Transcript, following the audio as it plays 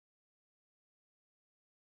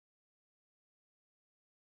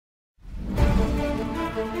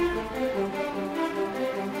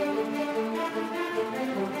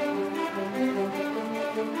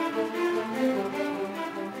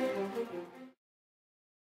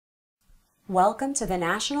Welcome to the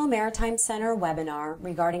National Maritime Center webinar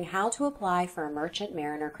regarding how to apply for a Merchant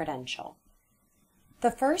Mariner credential.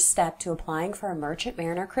 The first step to applying for a Merchant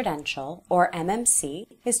Mariner credential, or MMC,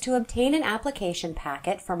 is to obtain an application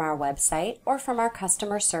packet from our website or from our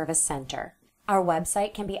Customer Service Center. Our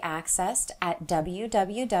website can be accessed at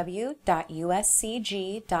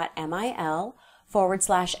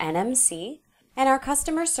www.uscg.mil/NMC, and our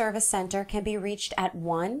Customer Service Center can be reached at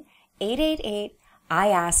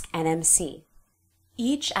 1-888-I-ASK-NMC.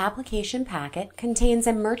 Each application packet contains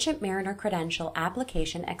a Merchant Mariner Credential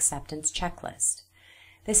Application Acceptance Checklist.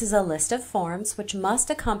 This is a list of forms which must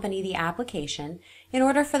accompany the application in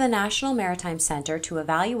order for the National Maritime Center to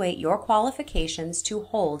evaluate your qualifications to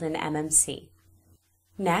hold an MMC.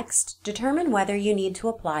 Next, determine whether you need to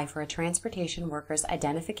apply for a Transportation Workers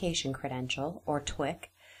Identification Credential, or TWIC,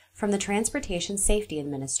 from the Transportation Safety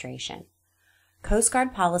Administration. Coast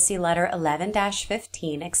Guard Policy Letter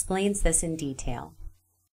 11-15 explains this in detail.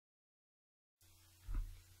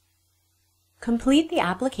 Complete the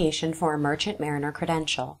application for a Merchant Mariner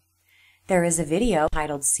credential. There is a video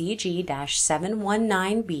titled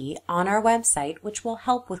CG-719B on our website which will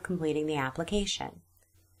help with completing the application.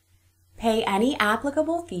 Pay any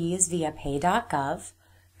applicable fees via pay.gov,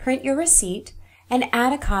 print your receipt, and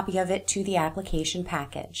add a copy of it to the application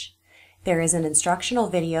package. There is an instructional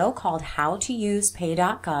video called How to Use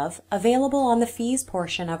Pay.gov available on the fees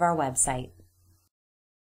portion of our website.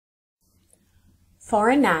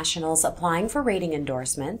 Foreign nationals applying for rating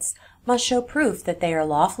endorsements must show proof that they are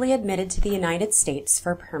lawfully admitted to the United States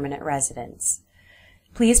for permanent residence.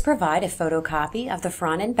 Please provide a photocopy of the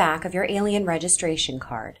front and back of your alien registration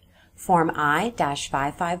card, Form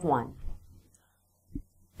I-551.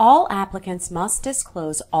 All applicants must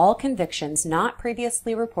disclose all convictions not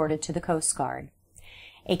previously reported to the Coast Guard.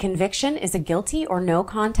 A conviction is a guilty or no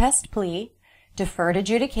contest plea, deferred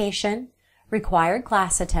adjudication, required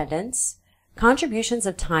class attendance, contributions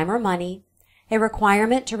of time or money, a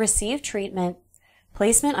requirement to receive treatment,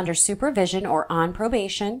 placement under supervision or on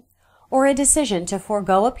probation, or a decision to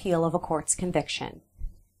forego appeal of a court's conviction.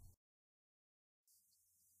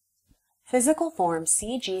 Physical Form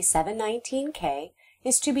CG-719K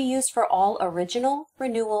is to be used for all original,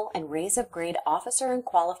 renewal, and raise of grade officer and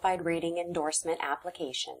qualified rating endorsement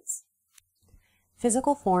applications.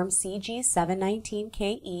 Physical Form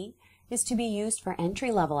CG-719KE is to be used for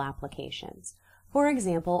entry-level applications, for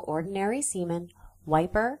example, ordinary seaman,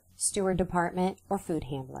 wiper, steward department, or food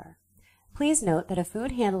handler. Please note that a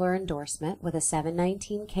food handler endorsement with a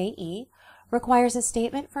 719KE requires a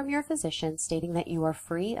statement from your physician stating that you are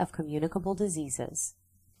free of communicable diseases.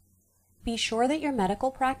 Be sure that your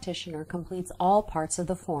medical practitioner completes all parts of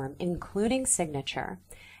the form, including signature,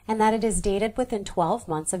 and that it is dated within 12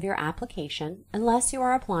 months of your application unless you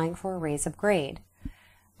are applying for a raise of grade.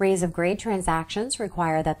 Raise of grade transactions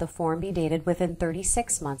require that the form be dated within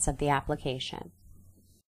 36 months of the application.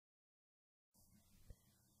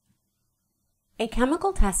 A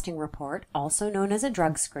chemical testing report, also known as a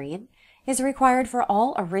drug screen, is required for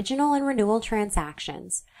all original and renewal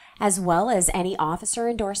transactions, as well as any officer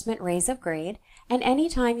endorsement raise of grade and any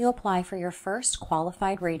time you apply for your first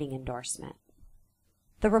qualified rating endorsement.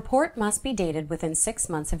 The report must be dated within 6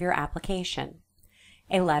 months of your application.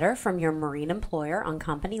 A letter from your marine employer on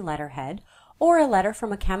company letterhead or a letter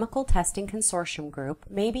from a chemical testing consortium group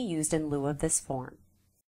may be used in lieu of this form.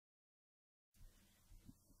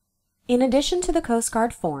 In addition to the Coast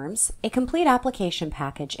Guard forms, a complete application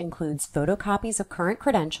package includes photocopies of current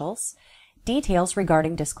credentials, details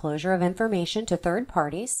regarding disclosure of information to third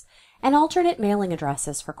parties, and alternate mailing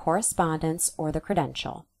addresses for correspondence or the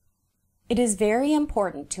credential. It is very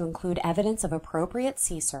important to include evidence of appropriate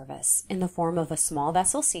sea service in the form of a small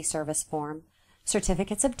vessel sea service form,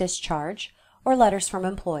 certificates of discharge, or letters from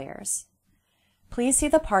employers. Please see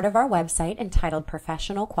the part of our website entitled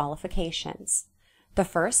Professional Qualifications. The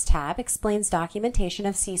first tab explains documentation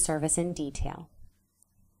of sea service in detail.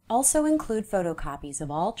 Also include photocopies of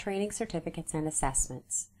all training certificates and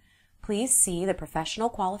assessments. Please see the Professional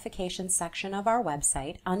Qualifications section of our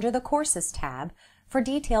website under the Courses tab for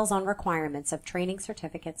details on requirements of training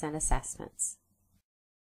certificates and assessments.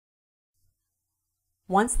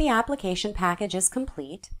 Once the application package is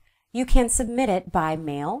complete, you can submit it by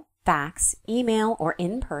mail, fax, email, or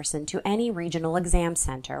in person to any regional exam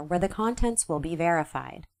center where the contents will be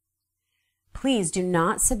verified. Please do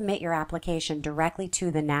not submit your application directly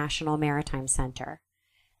to the National Maritime Center.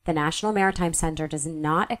 The National Maritime Center does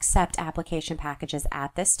not accept application packages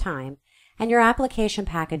at this time, and your application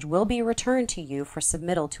package will be returned to you for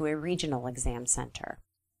submittal to a regional exam center.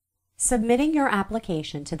 Submitting your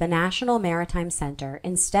application to the National Maritime Center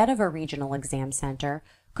instead of a regional exam center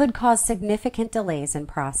could cause significant delays in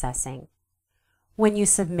processing. When you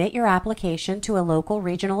submit your application to a local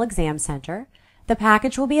regional exam center, the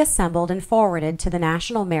package will be assembled and forwarded to the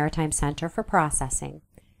National Maritime Center for processing.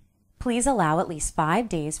 Please allow at least 5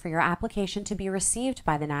 days for your application to be received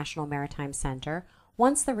by the National Maritime Center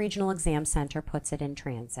once the Regional Exam Center puts it in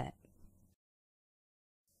transit.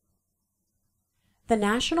 The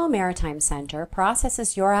National Maritime Center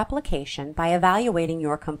processes your application by evaluating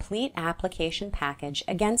your complete application package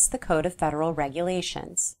against the Code of Federal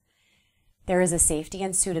Regulations. There is a safety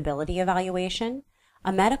and suitability evaluation,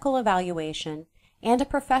 a medical evaluation, and a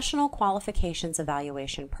professional qualifications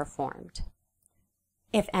evaluation performed.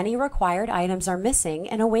 If any required items are missing,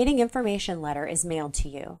 an awaiting information letter is mailed to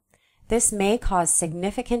you. This may cause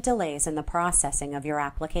significant delays in the processing of your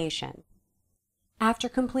application. After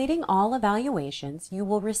completing all evaluations, you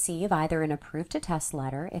will receive either an approved-to-test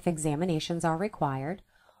letter if examinations are required,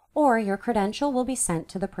 or your credential will be sent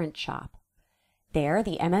to the print shop. There,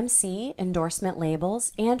 the MMC, endorsement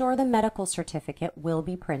labels, and/or the medical certificate will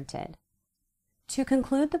be printed. To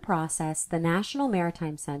conclude the process, the National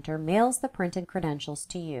Maritime Center mails the printed credentials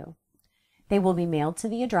to you. They will be mailed to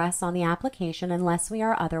the address on the application unless we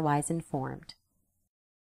are otherwise informed.